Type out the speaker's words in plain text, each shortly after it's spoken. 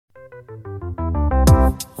We are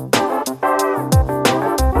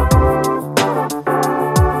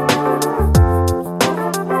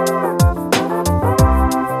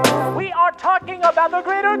talking about the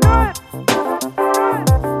greater good.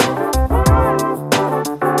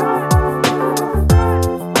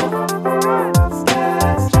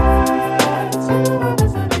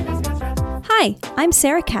 Hi, I'm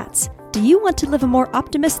Sarah Katz. Do you want to live a more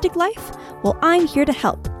optimistic life? Well, I'm here to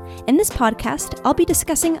help. In this podcast, I'll be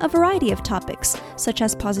discussing a variety of topics, such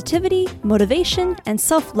as positivity, motivation, and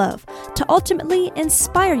self-love, to ultimately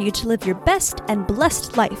inspire you to live your best and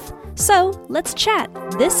blessed life. So, let's chat.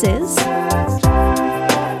 This is...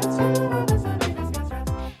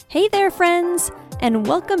 Hey there, friends, and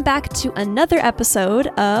welcome back to another episode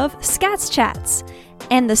of Scats Chats,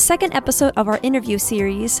 and the second episode of our interview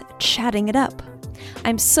series, Chatting It Up.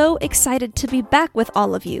 I'm so excited to be back with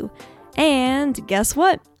all of you. And guess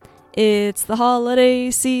what? It's the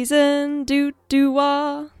holiday season,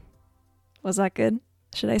 doo-doo-wah. Was that good?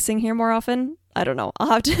 Should I sing here more often? I don't know.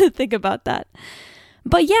 I'll have to think about that.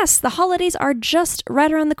 But yes, the holidays are just right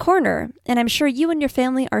around the corner, and I'm sure you and your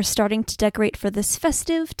family are starting to decorate for this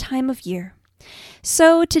festive time of year.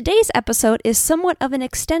 So today's episode is somewhat of an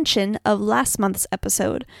extension of last month's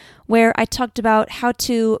episode, where I talked about how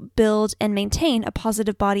to build and maintain a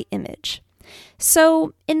positive body image.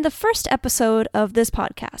 So in the first episode of this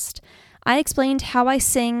podcast, I explained how I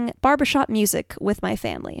sing barbershop music with my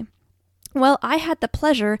family. Well, I had the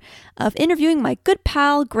pleasure of interviewing my good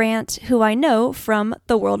pal Grant, who I know from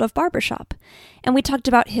the world of barbershop. And we talked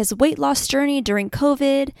about his weight loss journey during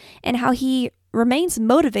COVID and how he remains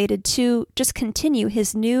motivated to just continue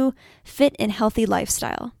his new fit and healthy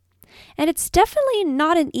lifestyle. And it's definitely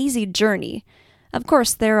not an easy journey. Of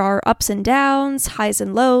course, there are ups and downs, highs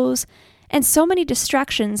and lows, and so many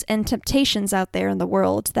distractions and temptations out there in the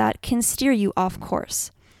world that can steer you off course.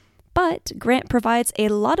 But Grant provides a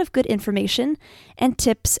lot of good information and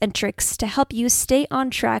tips and tricks to help you stay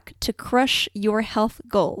on track to crush your health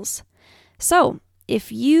goals. So,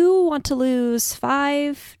 if you want to lose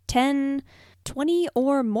 5, 10, 20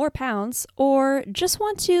 or more pounds, or just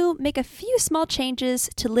want to make a few small changes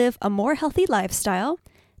to live a more healthy lifestyle,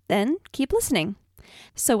 then keep listening.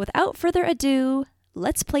 So without further ado,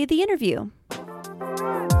 let's play the interview.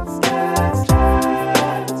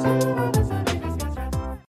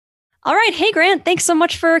 All right. Hey, Grant, thanks so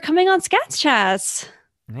much for coming on Scats Chats.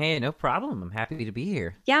 Hey, no problem. I'm happy to be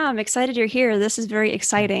here. Yeah, I'm excited you're here. This is very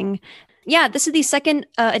exciting. Yeah, this is the second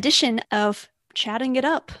edition of Chatting It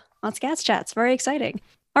Up on Scats Chats. Very exciting.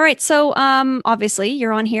 All right. So obviously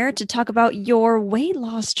you're on here to talk about your weight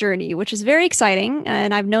loss journey, which is very exciting.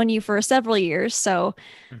 And I've known you for several years. So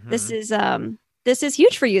this is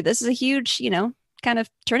huge for you. This is a huge, kind of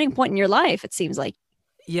turning point in your life, it seems like.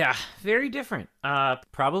 Yeah, very different.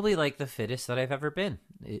 Probably like the fittest that I've ever been,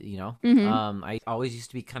 I always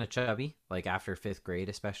used to be kind of chubby, like after 5th grade,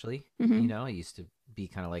 especially, I used to be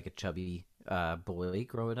kind of like a chubby boy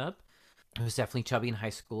growing up. I was definitely chubby in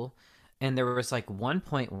high school. And there was like one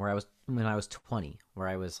point when I was 20, where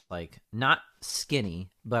I was like not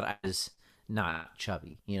skinny, but I was not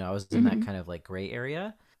chubby. I was in that kind of like gray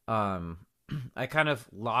area. I kind of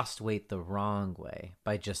lost weight the wrong way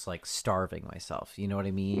by just like starving myself. You know what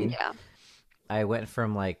I mean? Yeah. I went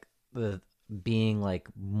from like being like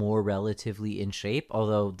more relatively in shape,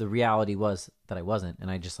 although the reality was that I wasn't,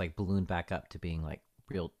 and I just like ballooned back up to being like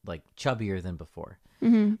real like chubbier than before.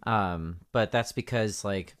 But that's because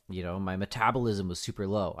like, my metabolism was super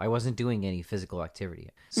low. I wasn't doing any physical activity.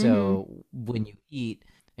 So when you eat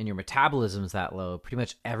and your metabolism is that low, pretty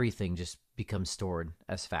much everything just becomes stored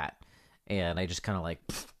as fat. And I just kind of like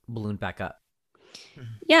ballooned back up.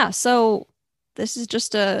 Yeah. So this is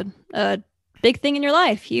just a big thing in your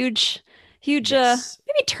life. Huge, Yes.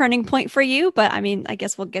 maybe turning point for you, but I mean, I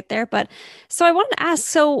guess we'll get there. But so I wanted to ask,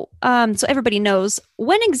 so everybody knows,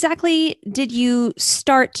 when exactly did you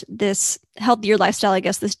start this healthier lifestyle, I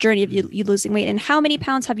guess, this journey of you losing weight, and how many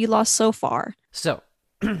pounds have you lost so far? So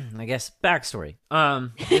I guess backstory.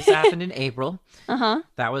 This happened in April.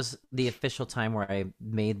 That was the official time where I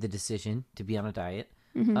made the decision to be on a diet.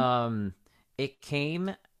 It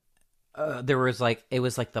came, it was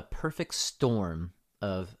like the perfect storm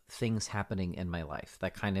of things happening in my life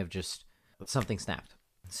that kind of just something snapped.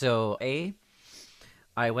 So I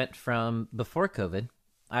went from before COVID,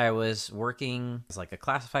 I was working as like a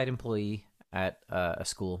classified employee at a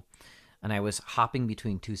school, and I was hopping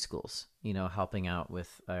between 2 schools, helping out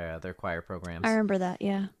with their choir programs. I remember that.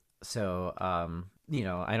 Yeah. So,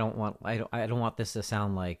 I don't want this to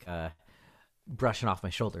sound like brushing off my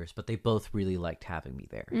shoulders, but they both really liked having me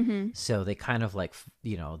there. So they kind of like,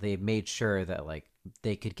 they made sure that like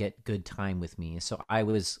they could get good time with me. So I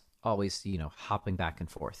was always, hopping back and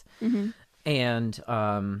forth. And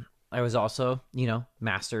I was also,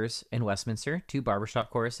 masters in Westminster, 2 barbershop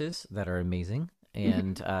courses that are amazing.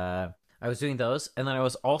 And I was doing those. And then I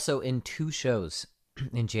was also in 2 shows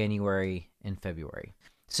in January and February.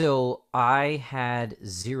 So I had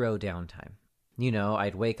 0 downtime.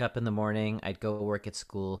 I'd wake up in the morning, I'd go work at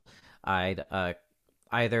school. I'd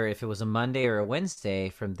either, if it was a Monday or a Wednesday,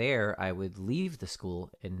 from there, I would leave the school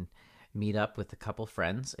and meet up with a couple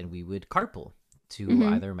friends, and we would carpool to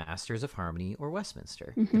either Masters of Harmony or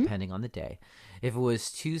Westminster, depending on the day. If it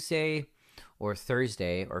was Tuesday or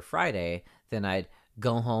Thursday or Friday, then I'd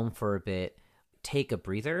go home for a bit, take a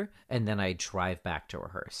breather, and then I'd drive back to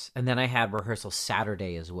rehearse. And then I had rehearsal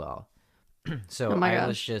Saturday as well. So I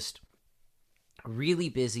was just really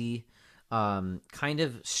busy, kind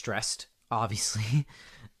of stressed, obviously.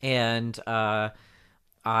 And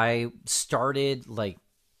I started like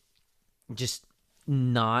just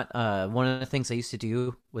not one of the things I used to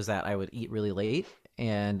do was that I would eat really late,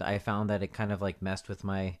 and I found that it kind of like messed with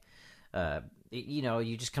my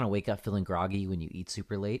you just kind of wake up feeling groggy when you eat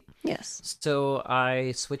super late. Yes. So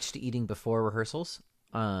I switched to eating before rehearsals.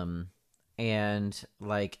 And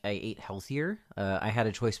like I ate healthier. I had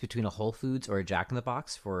a choice between a Whole Foods or a Jack in the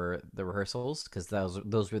Box for the rehearsals, because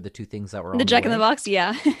those were the 2 things that were on The Jack in way. the Box,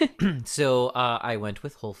 yeah. So I went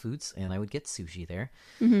with Whole Foods, and I would get sushi there.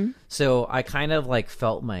 So I kind of like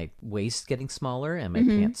felt my waist getting smaller and my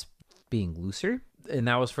pants being looser, and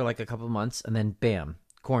that was for like a couple of months, and then bam,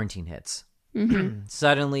 quarantine hits.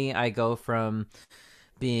 Suddenly I go from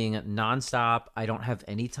being nonstop, I don't have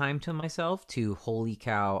any time to myself, to holy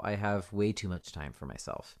cow, I have way too much time for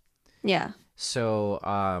myself. Yeah. So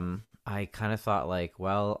I kind of thought like,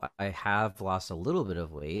 well, I have lost a little bit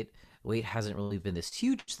of weight. Weight hasn't really been this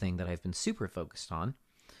huge thing that I've been super focused on.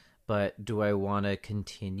 But do I want to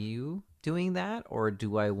continue doing that, or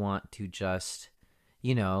do I want to just,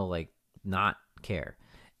 like not care?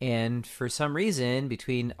 And for some reason,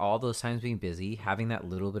 between all those times being busy, having that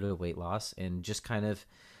little bit of weight loss, and just kind of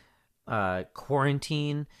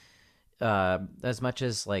quarantine, as much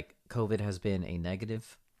as like COVID has been a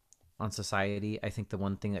negative on society, I think the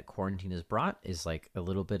one thing that quarantine has brought is like a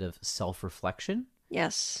little bit of self-reflection.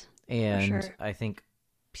 Yes. And sure. I think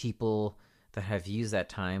people that have used that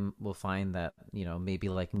time will find that, maybe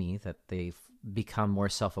like me, that they've become more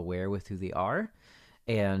self-aware with who they are,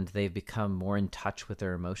 and they've become more in touch with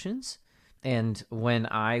their emotions. And when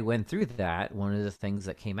I went through that, one of the things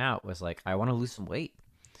that came out was like, I want to lose some weight.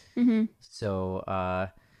 So,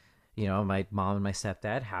 my mom and my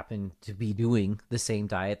stepdad happened to be doing the same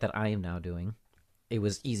diet that I am now doing. It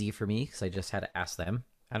was easy for me because I just had to ask them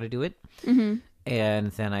how to do it.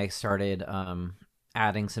 And then I started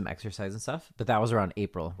adding some exercise and stuff. But that was around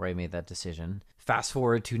April where I made that decision. Fast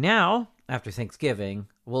forward to now, after Thanksgiving,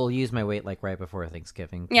 we'll use my weight like right before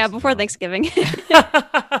Thanksgiving. Yeah, before Thanksgiving.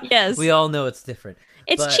 Yes. We all know it's different.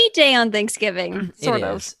 It's cheat day on Thanksgiving, sort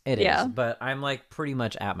of. It is. But I'm like pretty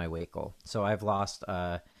much at my weight goal. So I've lost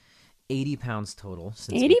 80 pounds total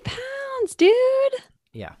since 80 pounds, dude.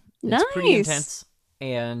 Yeah. Nice. It's pretty intense.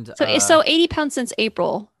 And so 80 pounds since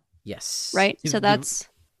April. Yes. Right? So that's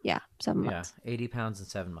 7 months. Yeah, 80 pounds in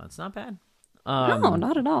 7 months. Not bad. No,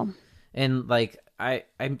 not at all. And like I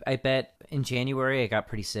bet in January I got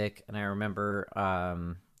pretty sick, and I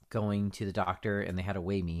remember going to the doctor, and they had to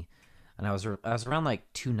weigh me, and I was around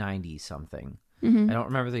like 290 something. I don't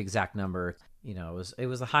remember the exact number. It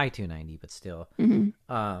was a high 290, but still.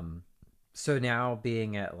 So now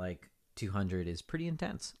being at like 200 is pretty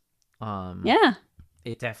intense. Yeah.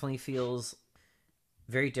 It definitely feels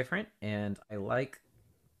very different, and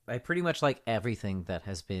I pretty much like everything that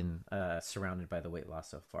has been surrounded by the weight loss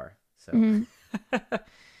so far. So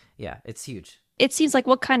yeah, it's huge. It seems like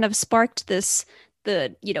what kind of sparked this,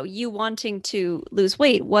 you wanting to lose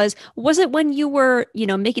weight, was it when you were,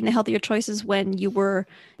 making the healthier choices when you were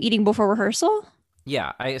eating before rehearsal?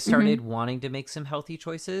 Yeah, I started wanting to make some healthy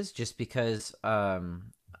choices just because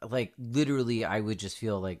like literally I would just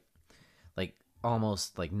feel like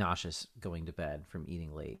almost like nauseous going to bed from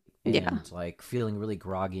eating late, and like feeling really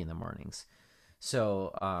groggy in the mornings.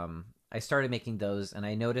 So I started making those, and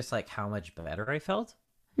I noticed like how much better I felt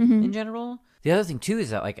in general. The other thing too is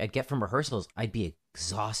that like I'd get from rehearsals, I'd be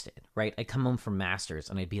exhausted, right? I'd come home from Masters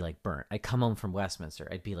and I'd be like burnt. I'd come home from Westminster,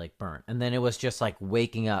 I'd be like burnt. And then it was just like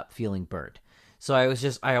waking up feeling burnt. So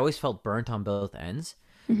I always felt burnt on both ends.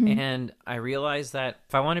 And I realized that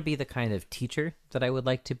if I want to be the kind of teacher that I would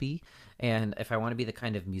like to be, and if I want to be the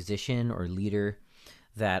kind of musician or leader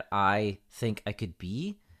that I think I could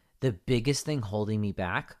be, the biggest thing holding me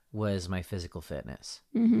back was my physical fitness.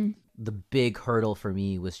 The big hurdle for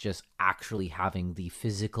me was just actually having the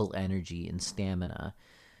physical energy and stamina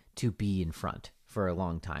to be in front for a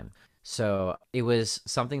long time. So it was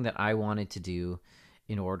something that I wanted to do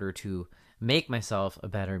in order to make myself a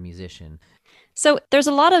better musician. So there's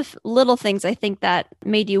a lot of little things I think that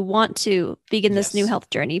made you want to begin this new health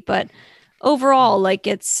journey, but overall, like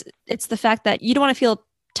it's the fact that you don't want to feel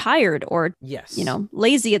tired or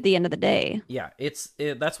lazy at the end of the day. Yeah,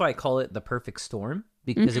 that's why I call it the perfect storm,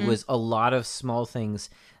 because it was a lot of small things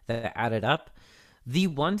that added up. The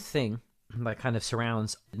one thing that kind of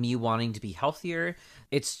surrounds me wanting to be healthier,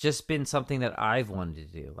 it's just been something that I've wanted to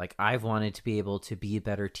do. Like, I've wanted to be able to be a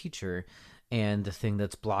better teacher, and the thing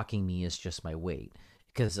that's blocking me is just my weight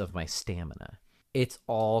because of my stamina. It's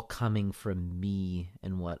all coming from me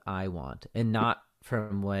and what I want, and not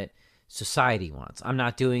from what society wants. I'm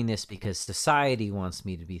not doing this because society wants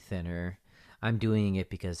me to be thinner. I'm doing it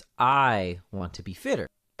because I want to be fitter.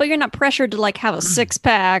 But you're not pressured to like have a six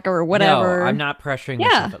pack or whatever. No, I'm not pressuring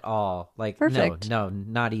myself at all. Like, perfect. No,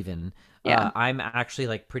 not even. Yeah. I'm actually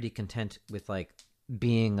like pretty content with like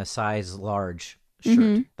being a size large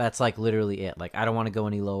shirt. That's like literally it. Like, I don't want to go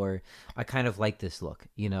any lower. I kind of like this look,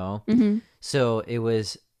 you know? So it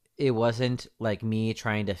wasn't like me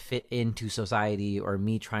trying to fit into society or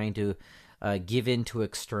me trying to give in to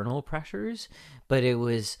external pressures, but it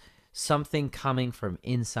was something coming from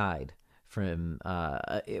inside, from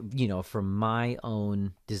from my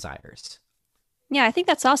own desires. Yeah, I think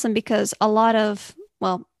that's awesome, because a lot of,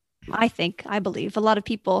 well, I believe a lot of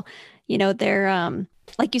people, they're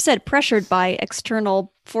like you said, pressured by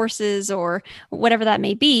external forces or whatever that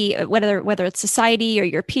may be, whether it's society or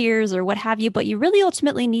your peers or what have you, but you really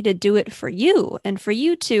ultimately need to do it for you and for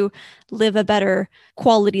you to live a better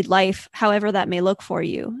quality life, however that may look for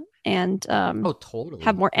you, and totally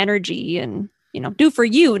have more energy and, do for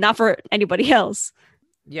you, not for anybody else.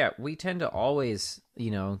 Yeah, we tend to always,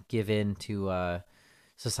 give in to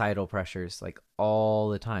societal pressures like all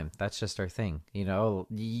the time. That's just our thing.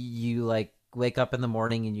 You like wake up in the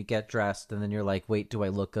morning and you get dressed and then you're like, wait, do I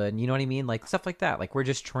look good? And you know what I mean? Like stuff like that. Like, we're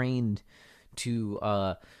just trained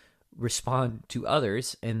to respond to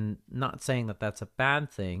others, and not saying that that's a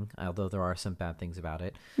bad thing, although there are some bad things about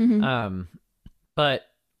it. But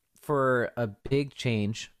for a big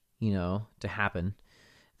change, to happen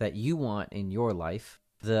that you want in your life,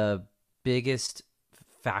 the biggest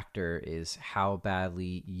factor is how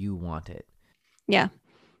badly you want it. Yeah.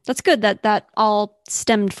 That's good that all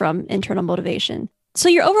stemmed from internal motivation. So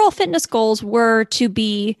your overall fitness goals were to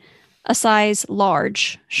be a size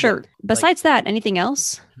large shirt. Yeah, besides that, anything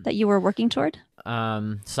else that you were working toward?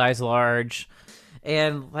 Size large,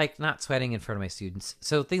 and like not sweating in front of my students.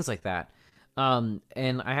 So things like that. And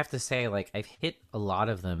I have to say, like, I've hit a lot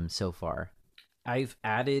of them so far. I've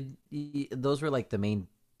added, those were like the main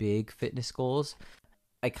big fitness goals.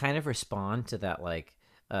 I kind of respond to that, like,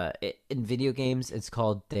 in video games, it's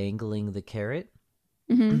called dangling the carrot.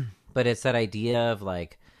 But it's that idea of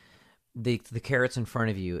like the carrot's in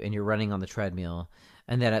front of you and you're running on the treadmill,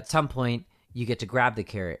 and then at some point you get to grab the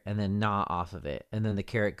carrot and then gnaw off of it, and then the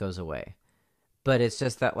carrot goes away. But it's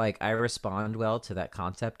just that, like, I respond well to that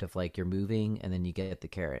concept of like you're moving and then you get the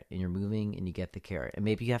carrot, and you're moving and you get the carrot, and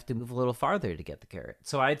maybe you have to move a little farther to get the carrot.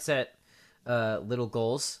 So I'd set little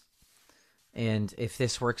goals. And if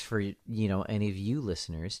this works for, any of you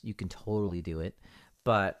listeners, you can totally do it.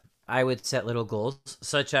 But I would set little goals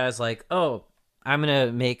such as like, oh, I'm going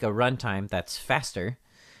to make a run time that's faster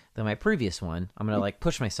than my previous one. I'm going to like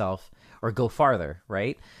push myself or go farther,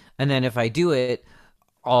 right? And then if I do it,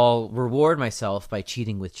 I'll reward myself by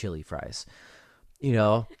cheating with chili fries,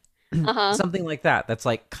 something like that. That's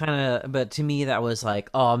like kind of, but to me, that was like,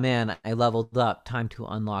 oh man, I leveled up. Time to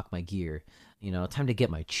unlock my gear. Time to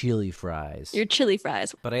get my chili fries. Your chili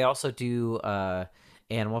fries. But I also do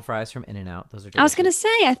animal fries from In-N-Out. Those are delicious. I was gonna say,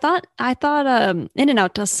 I thought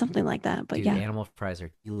In-N-Out does something like that, but dude, yeah, animal fries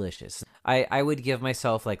are delicious. I would give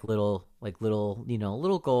myself like little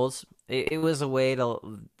goals. It was a way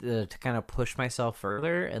to kind of push myself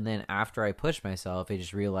further, and then after I pushed myself, I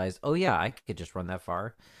just realized, oh yeah, I could just run that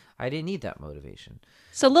far. I didn't need that motivation.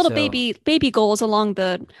 So baby goals along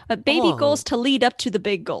the goals to lead up to the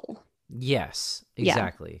big goal. Yes,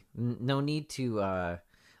 exactly. Yeah. No need to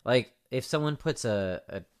like if someone puts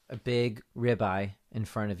a big ribeye in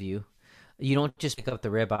front of you, you don't just pick up the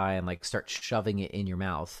ribeye and like start shoving it in your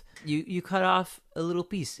mouth. You cut off a little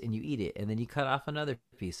piece and you eat it, and then you cut off another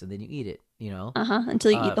piece and then you eat it.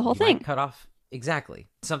 Until you eat the whole thing. Cut off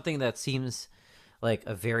something that seems like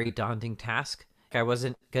a very daunting task. I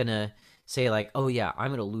wasn't gonna say like, oh yeah, I'm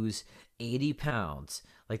going to lose 80 pounds.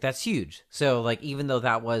 Like that's huge. So like, even though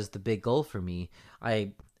that was the big goal for me,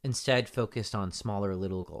 I instead focused on smaller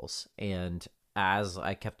little goals. And as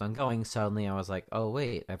I kept on going, suddenly I was like, oh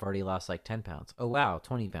wait, I've already lost like 10 pounds. Oh wow,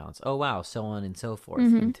 20 pounds. Oh wow, so on and so forth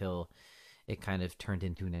until it kind of turned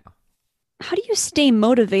into now. How do you stay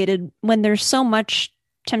motivated when there's so much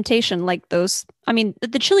temptation like those? I mean,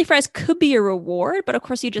 the chili fries could be a reward, but of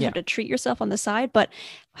course you just have to treat yourself on the side. But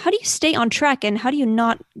how do you stay on track and how do you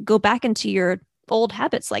not go back into your old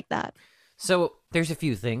habits like that? So there's a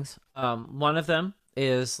few things. One of them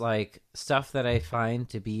is like stuff that I find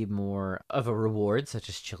to be more of a reward, such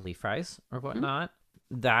as chili fries or whatnot,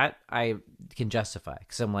 that I can justify.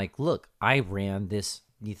 Because I'm like, look, I ran this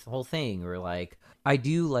whole thing, or like I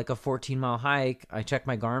do like a 14-mile hike. I check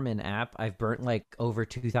my Garmin app. I've burnt like over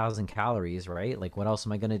 2,000 calories, right? Like what else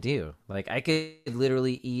am I going to do? Like I could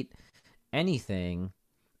literally eat anything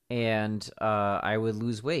and I would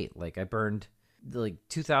lose weight. Like I burned like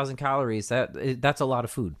 2,000 calories. That's a lot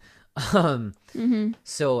of food. So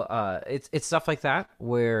it's stuff like that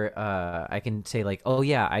where I can say like, oh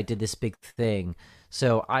yeah, I did this big thing.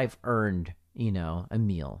 So I've earned, a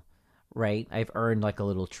meal. Right? I've earned like a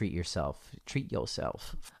little treat yourself.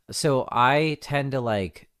 So I tend to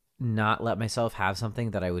like not let myself have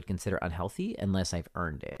something that I would consider unhealthy unless I've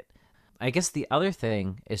earned it. I guess the other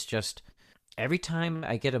thing is just every time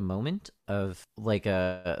I get a moment of like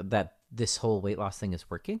that this whole weight loss thing is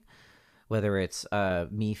working, whether it's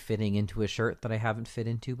me fitting into a shirt that I haven't fit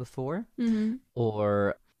into before,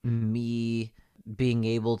 or me being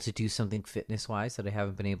able to do something fitness wise that I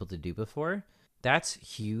haven't been able to do before. That's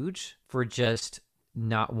huge for just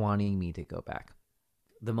not wanting me to go back.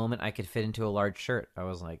 The moment I could fit into a large shirt, I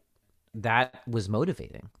was like, that was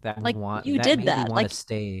motivating. That like you that did made that. Me want to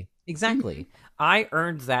stay. Exactly. I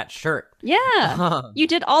earned that shirt. Yeah. You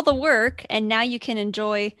did all the work and now you can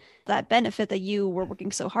enjoy that benefit that you were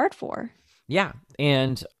working so hard for. Yeah.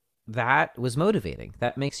 And that was motivating.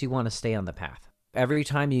 That makes you want to stay on the path. Every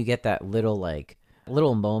time you get that little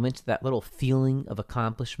moment, that little feeling of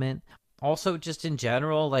accomplishment. Also, just in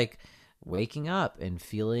general, like waking up and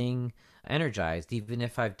feeling energized, even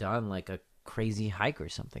if I've done like a crazy hike or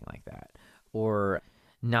something like that, or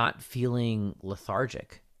not feeling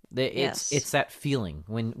lethargic. It's that feeling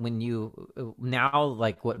when you now,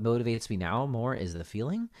 like what motivates me now more is the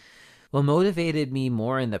feeling. What motivated me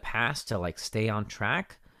more in the past to like stay on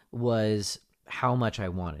track was how much I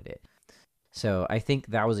wanted it. So I think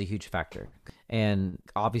that was a huge factor. And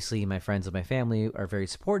obviously my friends and my family are very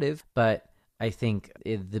supportive, but I think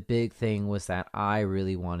the big thing was that I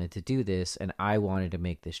really wanted to do this and I wanted to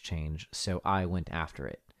make this change. So I went after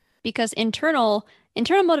it. Because internal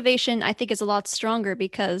motivation, I think, is a lot stronger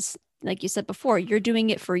because, like you said before, you're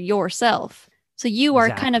doing it for yourself. So you are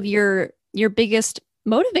kind of your biggest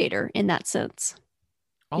motivator in that sense.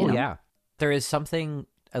 Oh, yeah. There is something,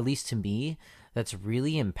 at least to me, that's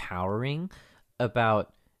really empowering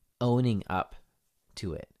about owning up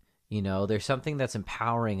to it. There's something that's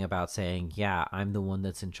empowering about saying, yeah, I'm the one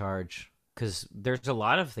that's in charge. Because there's a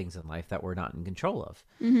lot of things in life that we're not in control of.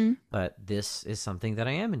 But this is something that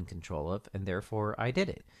I am in control of, and therefore I did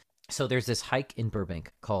it. So there's this hike in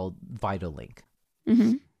Burbank called Vitolink.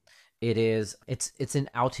 It's an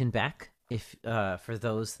out and back. If for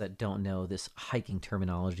those that don't know this hiking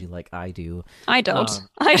terminology like I do. I don't.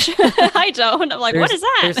 I don't. I'm like, what is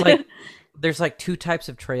that? There's like two types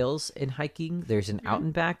of trails in hiking. There's an out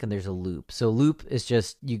and back and there's a loop. So loop is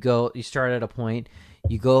just you start at a point,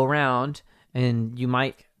 you go around, and you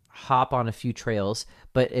might hop on a few trails,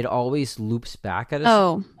 but it always loops back at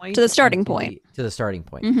a point. To the starting point. To the starting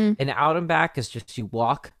point. And out and back is just you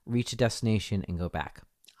walk, reach a destination, and go back.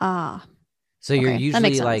 Ah. So you're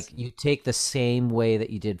usually like, you take the same way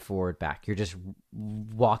that you did forward back. You're just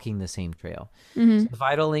walking the same trail. So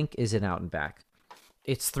Vitolink is an out and back.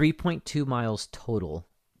 It's 3.2 miles total.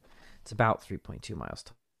 It's about 3.2 miles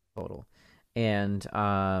total. And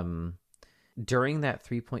during that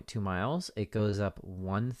 3.2 miles, it goes up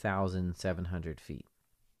 1,700 feet.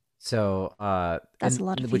 So that's a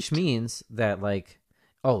lot of feet. Which means that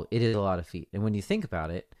it is a lot of feet. And when you think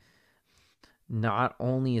about it, not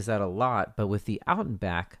only is that a lot, but with the out and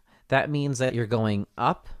back, that means that you're going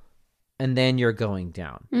up and then you're going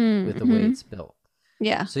down with the way it's built.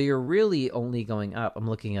 Yeah. So you're really only going up. I'm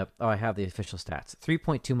looking up. Oh, I have the official stats.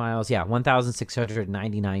 3.2 miles. Yeah,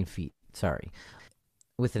 1,699 feet. Sorry.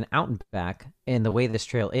 With an out and back, and the way this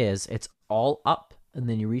trail is, it's all up, and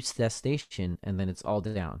then you reach the destination, and then it's all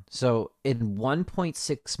down. So in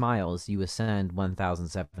 1.6 miles, you ascend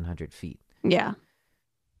 1,700 feet. Yeah.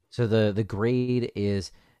 So the grade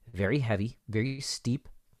is very heavy, very steep.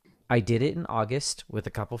 I did it in August with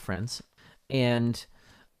a couple friends, and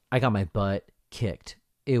I got my butt kicked.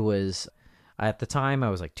 It was, at the time, I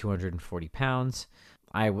was like 240 pounds.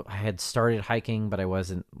 I had started hiking, but I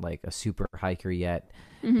wasn't like a super hiker yet.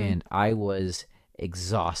 And I was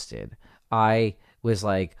exhausted. I was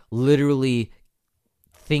like literally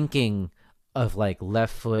thinking of like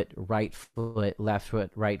left foot, right foot, left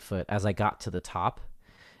foot, right foot as I got to the top.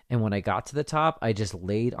 And when I got to the top, I just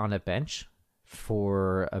laid on a bench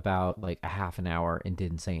for about like a half an hour and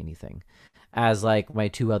didn't say anything. As like my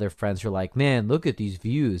two other friends were like, man, look at these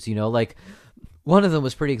views, you know, like one of them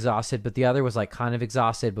was pretty exhausted, but the other was like kind of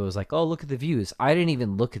exhausted, but was like, oh, look at the views. I didn't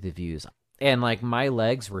even look at the views. And like my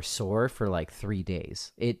legs were sore for like 3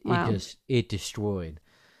 days. Wow. It destroyed.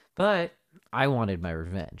 But I wanted my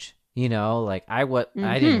revenge. You know, like I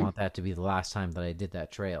didn't want that to be the last time that I did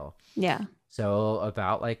that trail. Yeah. So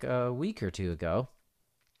about like a week or two ago,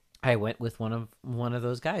 I went with one of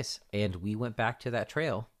those guys, and we went back to that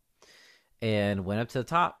trail and went up to the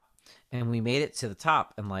top, and we made it to the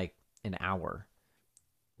top in like an hour,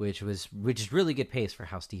 which is really good pace for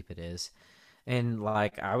how steep it is. And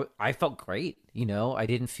like I felt great, you know. I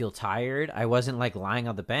didn't feel tired. I wasn't like lying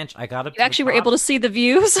on the bench. I got up. You actually were able to see the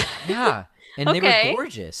views. Yeah, and Okay. they were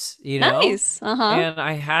gorgeous, you know. Nice. And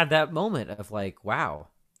I had that moment of like, wow,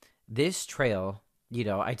 this trail. You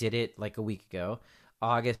know, I did it like a week ago,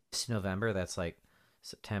 August, November. That's like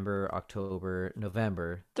September, October,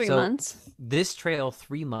 November. 3 So months. this trail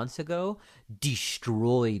 3 months ago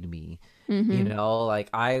destroyed me. Mm-hmm. You know, like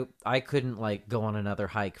I couldn't like go on another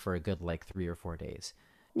hike for a good like 3 or 4 days.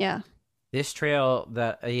 Yeah. This trail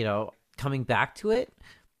that you know, coming back to it,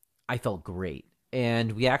 I felt great.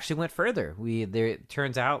 And we actually went further. It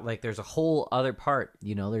turns out like there's a whole other part,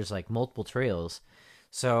 you know, there's like multiple trails.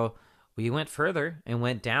 So we went further and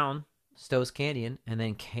went down Stowe's Canyon and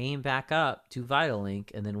then came back up to Vital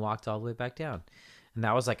Link and then walked all the way back down. And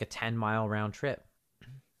that was like a 10-mile round trip.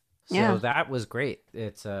 So Yeah. that was great.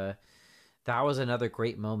 That was another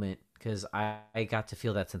great moment because I got to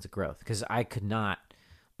feel that sense of growth because I could not,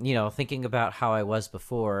 you know, thinking about how I was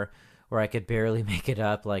before where I could barely make it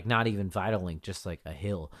up, like not even Vital Link, just like a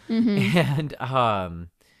hill. And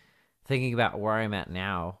thinking about where I'm at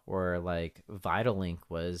now where like Vital Link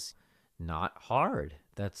was not hard.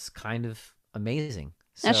 That's kind of amazing.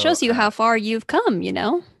 That So, shows you how far you've come, you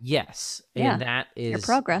know? yes. Yeah. And that is Your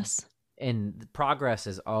progress. and progress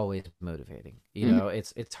is always motivating. You know,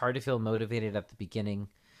 it's hard to feel motivated at the beginning,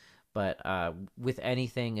 but with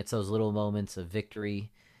anything, it's those little moments of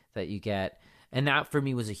victory that you get. And that for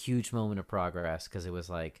me was a huge moment of progress because it was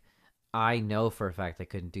like, I know for a fact I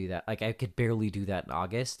couldn't do that. Like I could barely do that in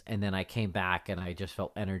August, and then I came back and I just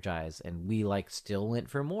felt energized, and we like still went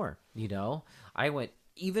for more. You know, I went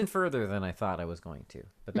even further than I thought I was going to.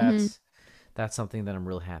 But that's something that I'm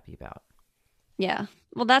real happy about. Yeah.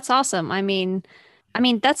 Well, that's awesome. I mean,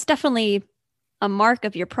 that's definitely a mark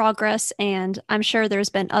of your progress. And I'm sure there's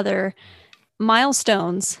been other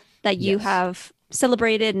milestones that you Yes. have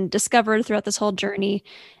celebrated and discovered throughout this whole journey.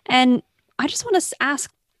 And I just want to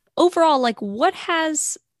ask overall, like, what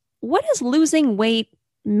has losing weight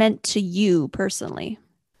meant to you personally?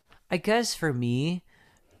 I guess for me,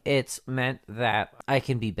 it's meant that I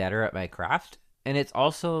can be better at my craft. And it's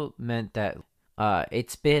also meant that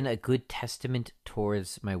it's been a good testament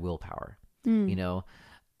towards my willpower. You know,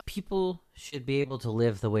 people should be able to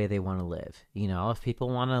live the way they want to live. You know, if people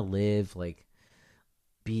want to live like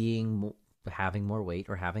having more weight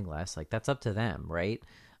or having less, like that's up to them, right?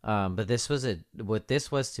 But this is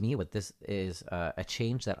a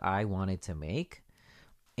change that I wanted to make,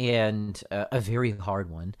 and a very hard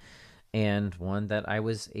one, and one that I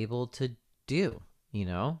was able to do, you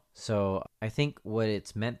know? So I think what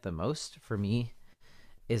it's meant the most for me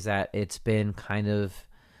is that it's been kind of,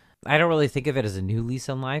 I don't really think of it as a new lease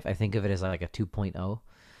on life. I think of it as like a 2.0,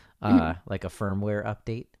 like a firmware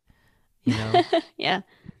update, you know? Yeah.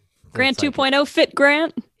 Grant It's like 2.0 Fit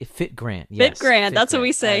Grant. Fit Grant. Fit Yes, Grant. That's what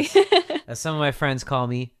we say. As some of my friends call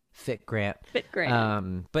me, Fit Grant. Fit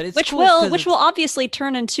Grant. But it's Which cool will 'cause which it's- will obviously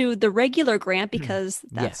turn into the regular Grant because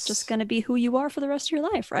that's Yes. just going to be who you are for the rest of your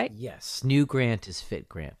life, right? Yes, new Grant is Fit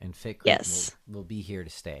Grant, and Fit Grant Yes. will be here to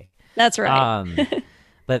stay. That's right.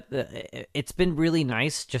 But it's been really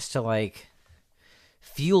nice just to like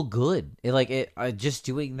feel good. Just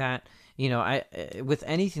doing that. You know, with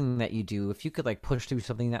anything that you do, if you could like push through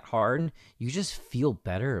something that hard, you just feel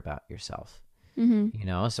better about yourself. You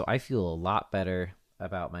know, so I feel a lot better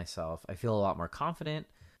about myself. I feel a lot more confident.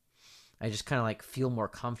 I just kind of like feel more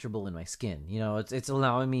comfortable in my skin. You know, it's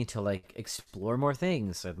allowing me to like explore more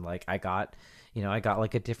things, and like I got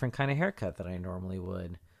like a different kind of haircut than I normally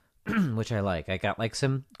would. which I like. I got like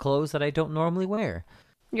some clothes that I don't normally wear.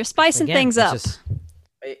 You're spicing Again, things up.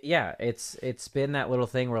 Yeah, it's been that little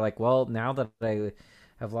thing where like, well, now that I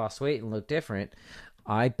have lost weight and look different,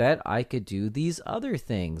 I bet I could do these other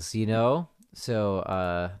things, you know?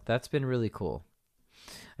 So that's been really cool.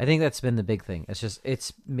 I think that's been the big thing.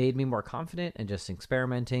 It's made me more confident and just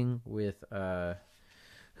experimenting with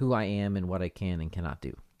who I am and what I can and cannot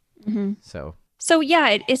do. Mm-hmm. So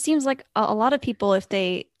yeah, it seems like a lot of people, if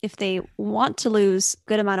they want to lose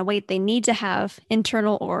good amount of weight, they need to have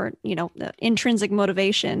internal or intrinsic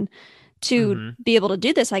motivation to be able to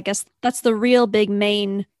do this. I guess that's the real big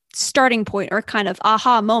main starting point or kind of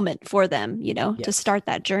aha moment for them, to start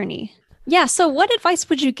that journey. Yeah. So what advice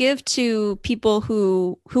would you give to people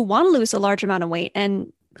who want to lose a large amount of weight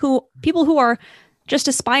and people who are just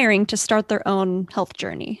aspiring to start their own health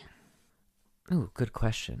journey? Ooh, good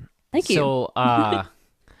question. Thank you. So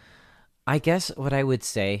I guess what I would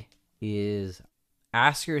say is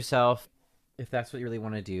ask yourself if that's what you really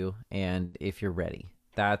want to do and if you're ready.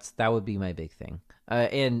 That would be my big thing.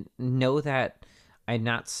 And know that I'm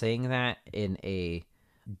not saying that in a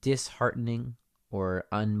disheartening or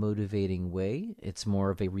unmotivating way. It's more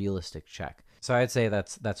of a realistic check. So I'd say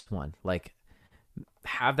that's one. Like,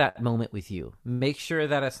 have that moment with you. Make sure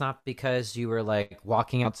that it's not because you were like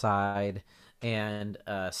walking outside and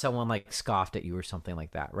someone like scoffed at you or something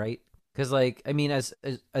like that, right? Because like, I mean, as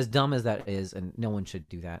dumb as that is, and no one should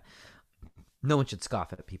do that. No one should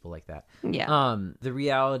scoff at people like that. Yeah. The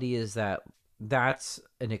reality is that that's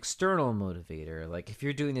an external motivator. Like, if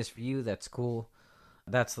you're doing this for you, that's cool.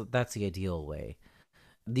 That's the ideal way.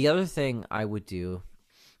 The other thing I would do,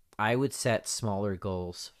 I would set smaller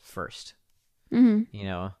goals first.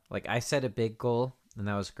 Mm-hmm. Like I set a big goal and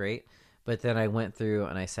that was great. But then I went through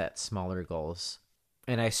and I set smaller goals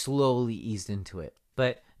and I slowly eased into it.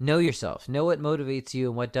 But know yourself, know what motivates you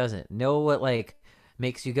and what doesn't. Know what like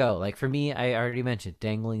makes you go. Like for me, I already mentioned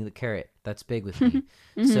dangling the carrot. That's big with me.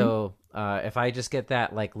 So if I just get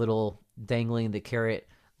that like little dangling the carrot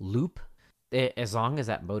loop, as long as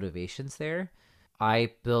that motivation's there,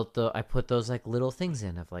 I put those like little things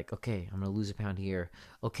in of like, okay, I'm gonna lose a pound here.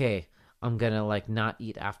 Okay, I'm gonna like not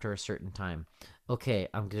eat after a certain time. Okay,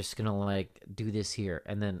 I'm just gonna like do this here.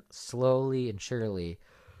 And then slowly and surely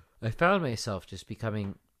I found myself just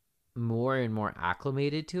becoming more and more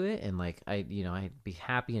acclimated to it. And like I'd be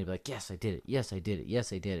happy and be like, yes, I did it. Yes, I did it.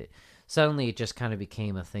 Yes, I did it. Suddenly it just kind of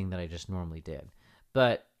became a thing that I just normally did.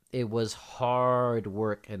 But it was hard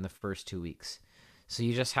work in the first 2 weeks. So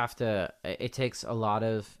you just have to, it takes a lot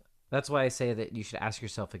of, that's why I say that you should ask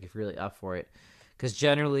yourself like if you're really up for it. Because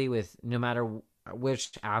generally with no matter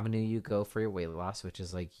which avenue you go for your weight loss, which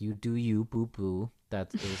is like you do you, boo boo.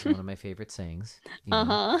 That is one of my favorite sayings.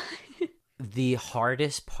 The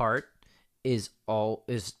hardest part is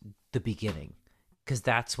the beginning, because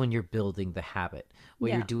that's when you're building the habit.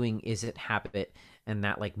 What you're doing isn't habit, and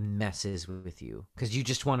that like messes with you because you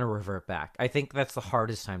just want to revert back. I think that's the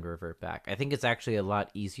hardest time to revert back. I think it's actually a lot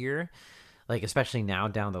easier, like especially now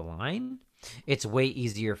down the line. It's way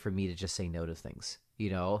easier for me to just say no to things.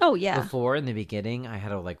 Oh yeah. Before in the beginning, I had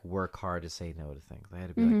to like work hard to say no to things. I had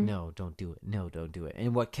to be like, no, don't do it. No, don't do it.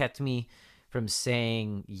 And what kept me from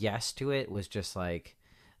saying yes to it was just like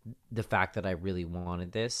the fact that I really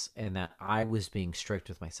wanted this and that I was being strict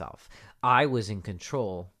with myself. I was in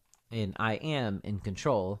control, and I am in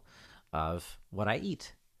control of what I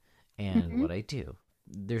eat and what I do.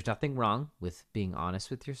 There's nothing wrong with being honest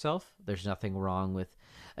with yourself. There's nothing wrong with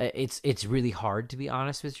it's really hard to be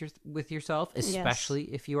honest with yourself, especially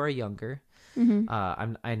if you are younger.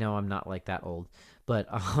 I know I'm not like that old, but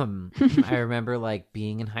I remember like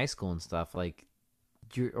being in high school and stuff, like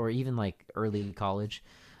or even like early college.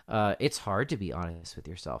 It's hard to be honest with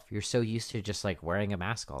yourself. You're so used to just like wearing a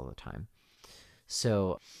mask all the time.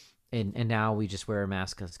 So and now we just wear a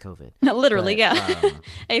mask because COVID. Literally,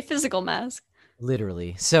 a physical mask.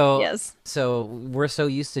 Literally. So yes. So we're so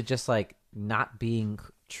used to just like not being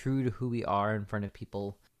true to who we are in front of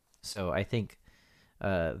people. So I think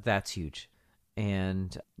that's huge.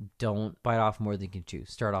 And don't bite off more than you can chew.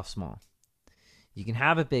 Start off small. You can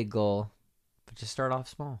have a big goal, but just start off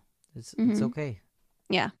small. It's okay.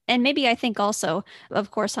 Yeah. And maybe I think also, of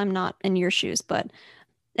course, I'm not in your shoes, but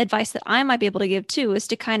advice that I might be able to give too is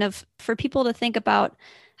to kind of, for people to think about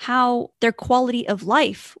how their quality of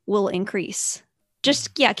life will increase.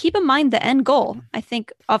 Just, keep in mind the end goal. I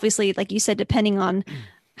think, obviously, like you said, depending on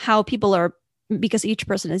how people are, because each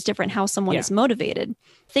person is different, how someone is motivated.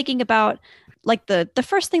 Thinking about, like, the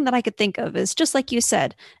first thing that I could think of is, just like you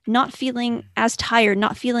said, not feeling as tired,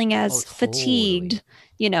 not feeling as fatigued,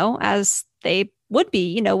 as they would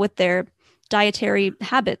be, with their dietary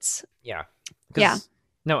habits. Yeah. Yeah.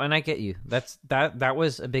 No, and I get you. That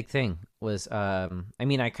was a big thing. Was I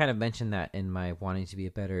mean, I kind of mentioned that in my wanting to be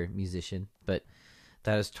a better musician, but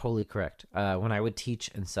that is totally correct. When I would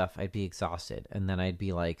teach and stuff, I'd be exhausted, and then I'd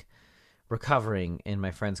be like recovering in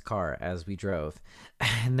my friend's car as we drove,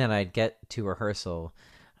 and then I'd get to rehearsal,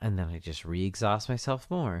 and then I'd just re-exhaust myself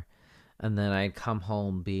more, and then I'd come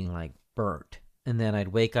home being like burnt, and then I'd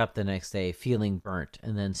wake up the next day feeling burnt,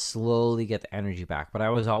 and then slowly get the energy back. But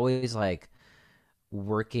I was always like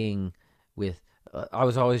working with I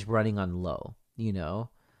was always running on low, you know.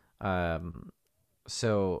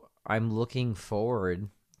 So I'm looking forward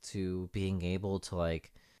to being able to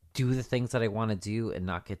like do the things that I want to do and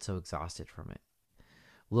not get so exhausted from it.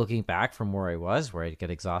 Looking back from where I was, where I'd get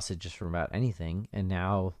exhausted just from about anything, and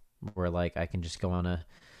now where like I can just go on a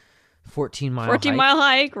 14-mile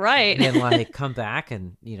hike, right? and like come back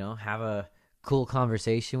and, you know, have a cool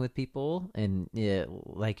conversation with people and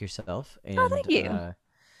like yourself, and thank you.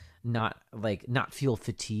 not feel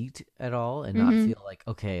fatigued at all, and not feel like,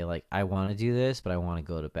 okay, like I want to do this but I want to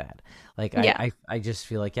go to bed. Like I just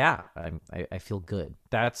feel like I feel good.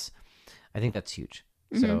 I think that's huge.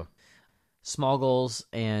 So small goals,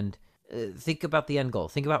 and think about the end goal.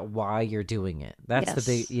 Think about why you're doing it. That's the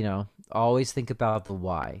big, you know, always think about the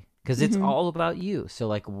why, because it's all about you. So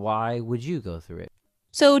like, why would you go through it?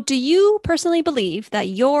 So do you personally believe that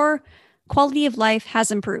your quality of life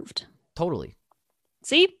has improved? Totally.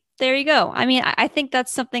 See, there you go. I mean, I think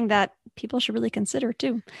that's something that people should really consider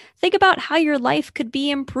too. Think about how your life could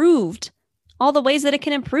be improved, all the ways that it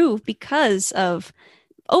can improve because of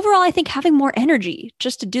overall, I think having more energy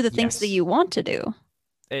just to do the things that you want to do.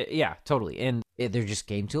 Yeah, totally. And there just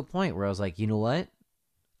came to a point where I was like, you know what?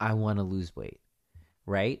 I want to lose weight.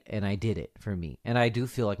 Right? And I did it for me. And I do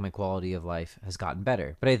feel like my quality of life has gotten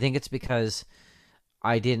better. But I think it's because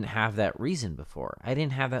I didn't have that reason before. I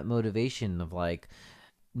didn't have that motivation of like,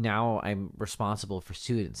 now I'm responsible for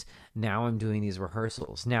students. Now I'm doing these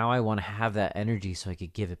rehearsals. Now I want to have that energy so I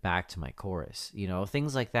could give it back to my chorus. You know,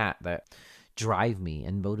 things like that drive me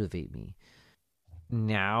and motivate me.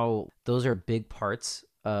 Now, those are big parts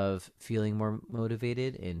of feeling more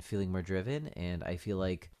motivated and feeling more driven. And I feel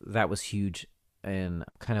like that was huge and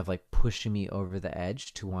kind of like pushing me over the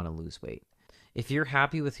edge to want to lose weight. If you're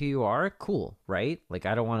happy with who you are, cool, right? Like,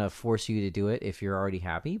 I don't want to force you to do it if you're already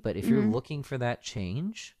happy, but if you're looking for that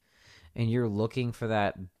change and you're looking for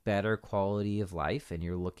that better quality of life and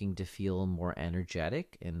you're looking to feel more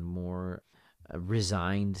energetic and more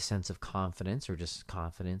resigned sense of confidence, or just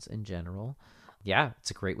confidence in general, yeah, it's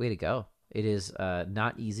a great way to go. It is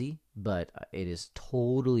not easy, but it is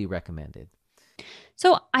totally recommended.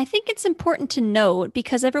 So I think it's important to note,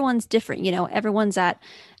 because everyone's different, you know, everyone's at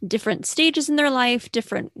different stages in their life,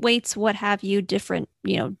 different weights, what have you, different,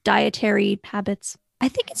 you know, dietary habits. I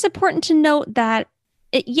think it's important to note that,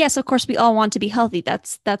 yes, of course, we all want to be healthy.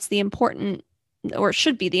 That's the important, or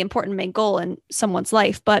should be the important main goal in someone's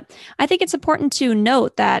life. But I think it's important to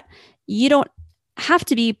note that you don't have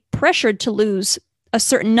to be pressured to lose a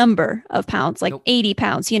certain number of pounds, like 80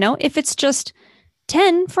 pounds, you know, if it's just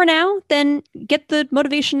 10 for now, then get the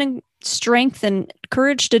motivation and strength and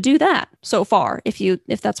courage to do that so far,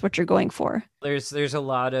 if that's what you're going for. There's a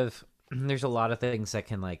lot of things that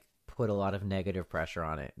can like put a lot of negative pressure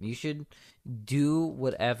on it. You should do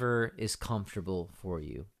whatever is comfortable for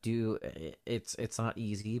you. It's not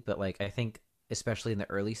easy, but like, I think especially in the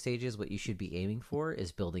early stages, what you should be aiming for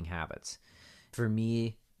is building habits. For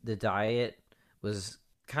me, the diet was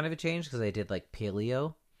kind of a change because I did like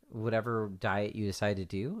paleo. Whatever diet you decide to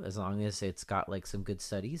do, as long as it's got like some good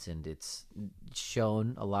studies and it's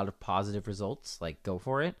shown a lot of positive results, like, go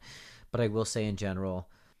for it. But I will say in general,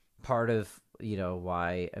 part of, you know,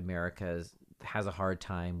 why America has a hard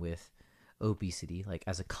time with obesity, like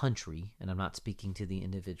as a country, and I'm not speaking to the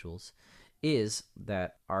individuals, is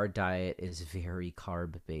that our diet is very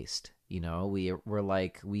carb based. You know, we're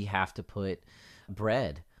like, we have to put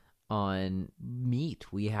bread on meat,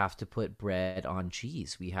 we have to put bread on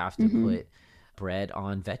cheese, we have to put bread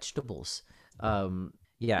on vegetables.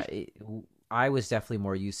 I was definitely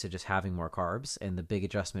more used to just having more carbs, and the big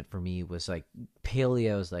adjustment for me was like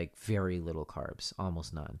paleo is like very little carbs,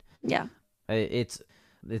 almost none. Yeah, it's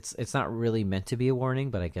not really meant to be a warning,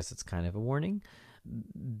 but I guess it's kind of a warning.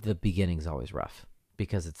 The beginning's always rough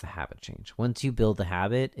because it's the habit change. Once you build the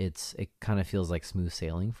habit, it kind of feels like smooth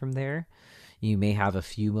sailing from there. You may have a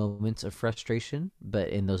few moments of frustration, but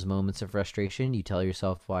in those moments of frustration, you tell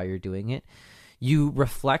yourself why you're doing it. You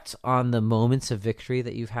reflect on the moments of victory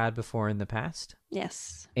that you've had before in the past.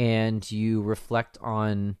 Yes. And you reflect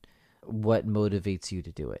on what motivates you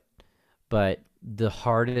to do it. but the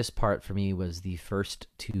hardest part for me was the first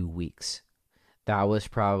 2 weeks. That was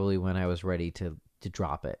probably when I was ready to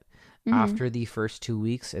drop it. After the first 2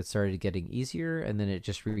 weeks, it started getting easier, and then it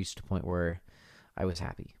just reached a point where I was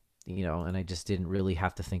happy, and I just didn't really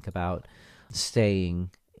have to think about staying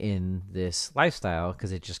in this lifestyle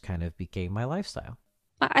because it just kind of became my lifestyle.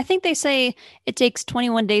 I think they say it takes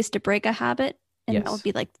 21 days to break a habit, and Yes. that would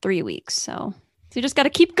be like 3 weeks. So you just got to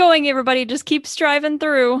keep going, everybody. Just keep striving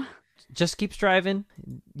through. Just keep striving,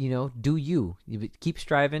 do you keep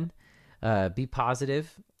striving, be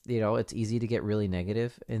positive. It's easy to get really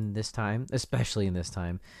negative in this time, especially in this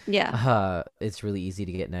time. Yeah. It's really easy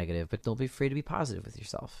to get negative, but don't be afraid to be positive with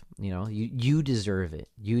yourself. You deserve it.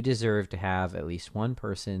 You deserve to have at least one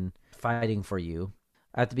person fighting for you.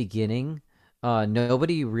 At the beginning,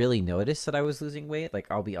 nobody really noticed that I was losing weight. Like,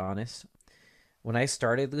 I'll be honest. When I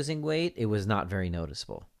started losing weight, it was not very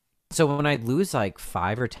noticeable. So when I'd lose like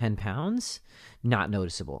 5 or 10 pounds, not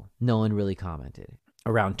noticeable. No one really commented.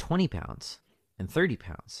 Around 20 pounds and 30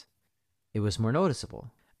 pounds, it was more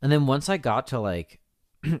noticeable. And then once I got to like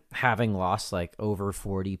having lost like over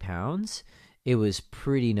 40 pounds, it was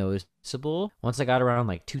pretty noticeable. Once I got around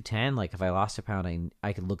like 210, like if I lost a pound,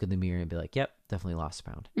 I could look in the mirror and be like, yep, definitely lost a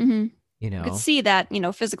pound. You could see that,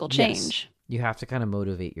 physical change. Yes. You have to kind of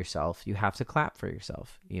motivate yourself. You have to clap for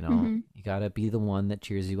yourself. You got to be the one that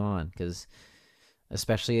cheers you on, because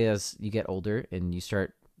especially as you get older and you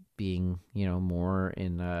start being, more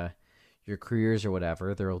in your careers or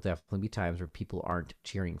whatever, there will definitely be times where people aren't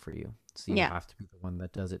cheering for you. So you have to be the one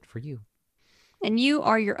that does it for you. And you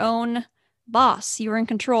are your own boss. You are in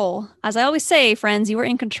control. As I always say, friends, you are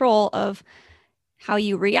in control of how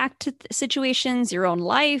you react to situations, your own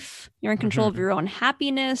life. You're in control of your own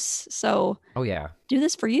happiness. So do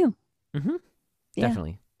this for you. Yeah.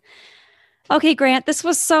 Definitely. Okay, Grant, this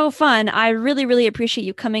was so fun. I really, really appreciate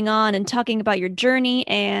you coming on and talking about your journey.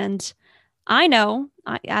 And I know,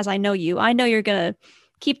 as I know you, I know you're going to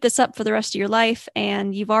keep this up for the rest of your life.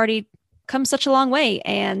 And you've already come such a long way.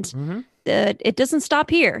 And it doesn't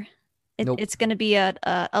stop here. It's going to be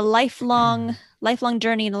a lifelong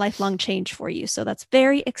journey and a lifelong change for you. So that's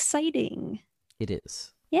very exciting. It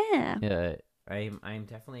is. Yeah. I'm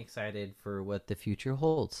definitely excited for what the future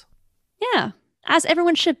holds. Yeah. As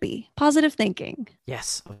everyone should be. Positive thinking.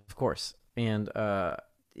 Yes, of course. And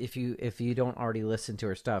if you don't already listen to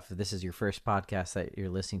our stuff, if this is your first podcast that you're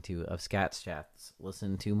listening to of Scats Chats,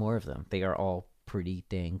 listen to more of them. They are all pretty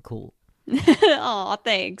dang cool. Aw,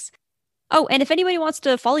 thanks. Oh, and if anybody wants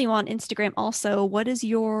to follow you on Instagram also, what is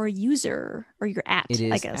your user or your @ It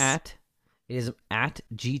is I guess? It is at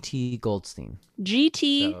GT Goldstein.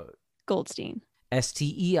 GT Goldstein.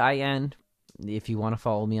 STEIN. If you want to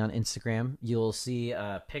follow me on Instagram, you'll see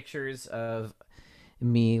pictures of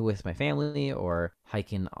me with my family or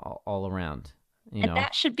hiking all around. And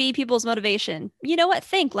that should be people's motivation. You know what?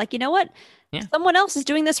 Think like, Yeah. Someone else is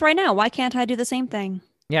doing this right now. Why can't I do the same thing?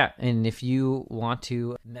 Yeah, and if you want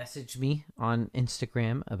to message me on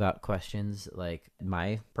Instagram about questions like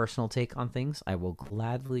my personal take on things, I will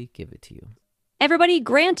gladly give it to you. Everybody,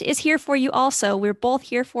 Grant is here for you also. We're both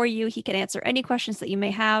here for you. He can answer any questions that you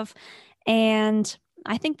may have. And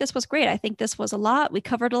I think this was great. I think this was a lot. We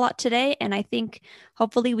covered a lot today. And I think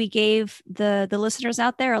hopefully we gave the listeners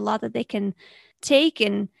out there a lot that they can take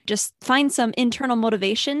and just find some internal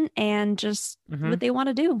motivation and just do what they want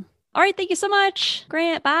to do. All right. Thank you so much,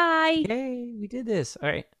 Grant. Bye. Yay, we did this. All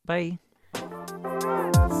right. Bye.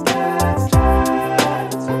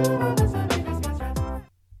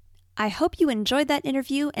 I hope you enjoyed that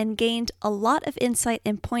interview and gained a lot of insight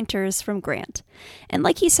and pointers from Grant. And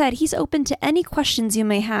like he said, he's open to any questions you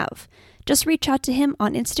may have. Just reach out to him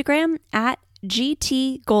on Instagram at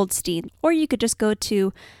GT Goldstein, or you could just go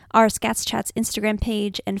to our Scats Chats Instagram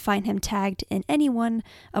page and find him tagged in any one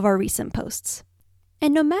of our recent posts.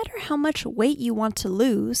 And no matter how much weight you want to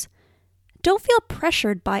lose, don't feel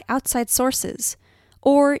pressured by outside sources,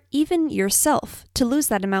 or even yourself, to lose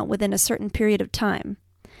that amount within a certain period of time.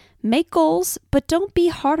 Make goals, but don't be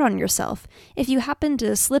hard on yourself if you happen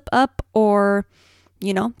to slip up or,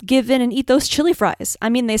 give in and eat those chili fries. I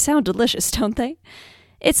mean, they sound delicious, don't they?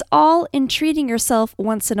 It's all in treating yourself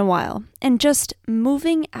once in a while and just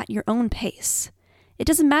moving at your own pace. It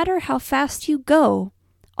doesn't matter how fast you go.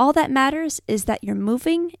 All that matters is that you're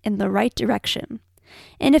moving in the right direction.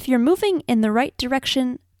 And if you're moving in the right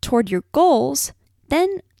direction toward your goals,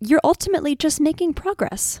 then you're ultimately just making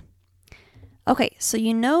progress. Okay, so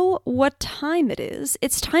you know what time it is.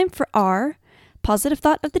 It's time for our positive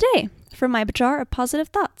thought of the day from my jar of positive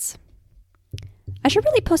thoughts. I should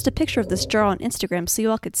really post a picture of this jar on Instagram so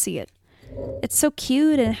you all could see it. It's so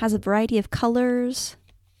cute and it has a variety of colors.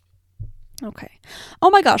 Okay. Oh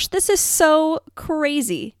my gosh, this is so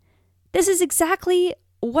crazy. This is exactly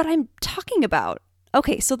what I'm talking about.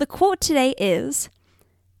 Okay, so the quote today is,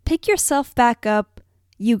 "Pick yourself back up,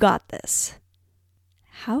 you got this."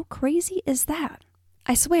 How crazy is that?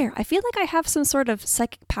 I swear, I feel like I have some sort of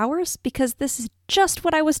psychic powers because this is just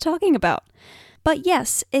what I was talking about. But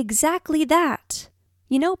yes, exactly that.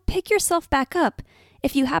 Pick yourself back up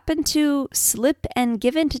if you happen to slip and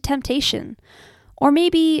give in to temptation. Or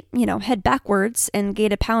maybe, head backwards and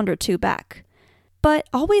gain a pound or two back. But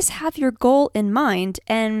always have your goal in mind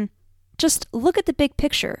and just look at the big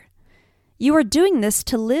picture. You are doing this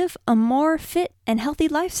to live a more fit and healthy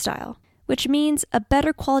lifestyle, which means a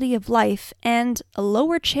better quality of life and a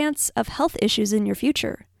lower chance of health issues in your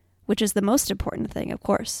future, which is the most important thing, of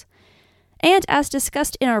course. And as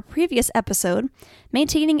discussed in our previous episode,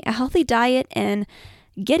 maintaining a healthy diet and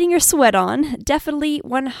getting your sweat on definitely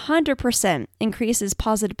 100% increases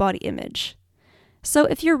positive body image. So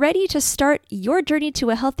if you're ready to start your journey to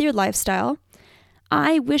a healthier lifestyle,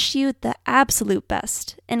 I wish you the absolute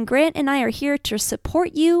best, and Grant and I are here to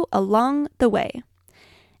support you along the way.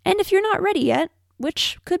 And if you're not ready yet,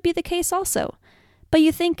 which could be the case also, but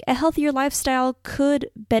you think a healthier lifestyle could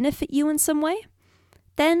benefit you in some way,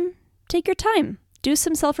 then take your time, do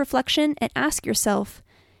some self-reflection, and ask yourself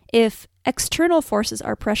if external forces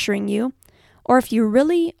are pressuring you, or if you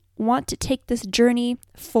really want to take this journey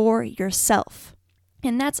for yourself.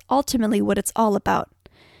 And that's ultimately what it's all about.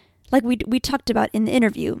 Like we talked about in the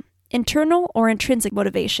interview, internal or intrinsic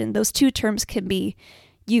motivation, those two terms can be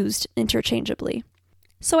used interchangeably.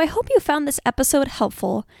 So I hope you found this episode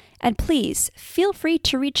helpful, and please feel free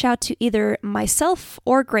to reach out to either myself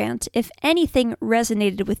or Grant if anything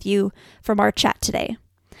resonated with you from our chat today.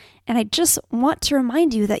 And I just want to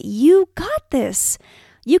remind you that you got this.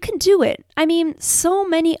 You can do it. I mean, so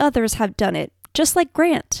many others have done it, just like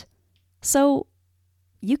Grant. So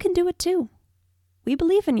you can do it too. We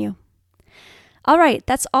believe in you. All right,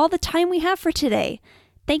 that's all the time we have for today.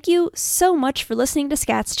 Thank you so much for listening to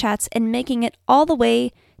Scats Chats and making it all the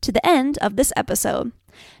way to the end of this episode.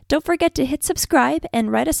 Don't forget to hit subscribe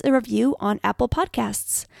and write us a review on Apple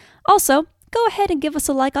Podcasts. Also, go ahead and give us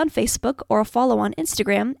a like on Facebook or a follow on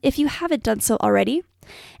Instagram if you haven't done so already.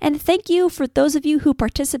 And thank you for those of you who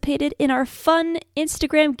participated in our fun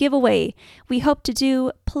Instagram giveaway. We hope to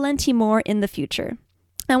do plenty more in the future.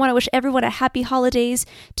 I want to wish everyone a happy holidays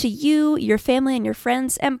to you, your family, and your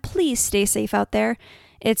friends, and please stay safe out there.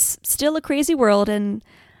 It's still a crazy world, and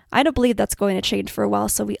I don't believe that's going to change for a while,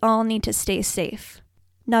 so we all need to stay safe.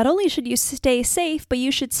 Not only should you stay safe, but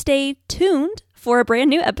you should stay tuned for a brand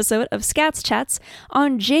new episode of Scats Chats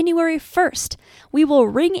on January 1st. We will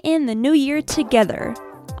ring in the new year together.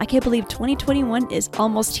 I can't believe 2021 is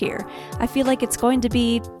almost here. I feel like it's going to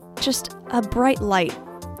be just a bright light.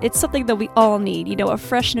 It's something that we all need, a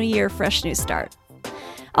fresh new year, fresh new start.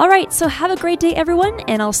 All right, so have a great day, everyone,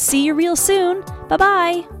 and I'll see you real soon.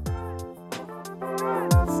 Bye-bye.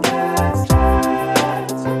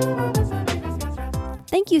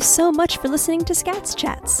 Thank you so much for listening to Scats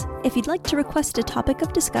Chats. If you'd like to request a topic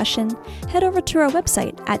of discussion, head over to our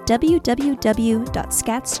website at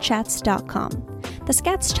www.scatschats.com. The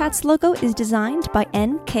Scats Chats logo is designed by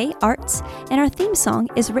NK Arts, and our theme song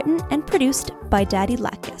is written and produced by Daddy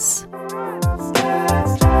Lacus.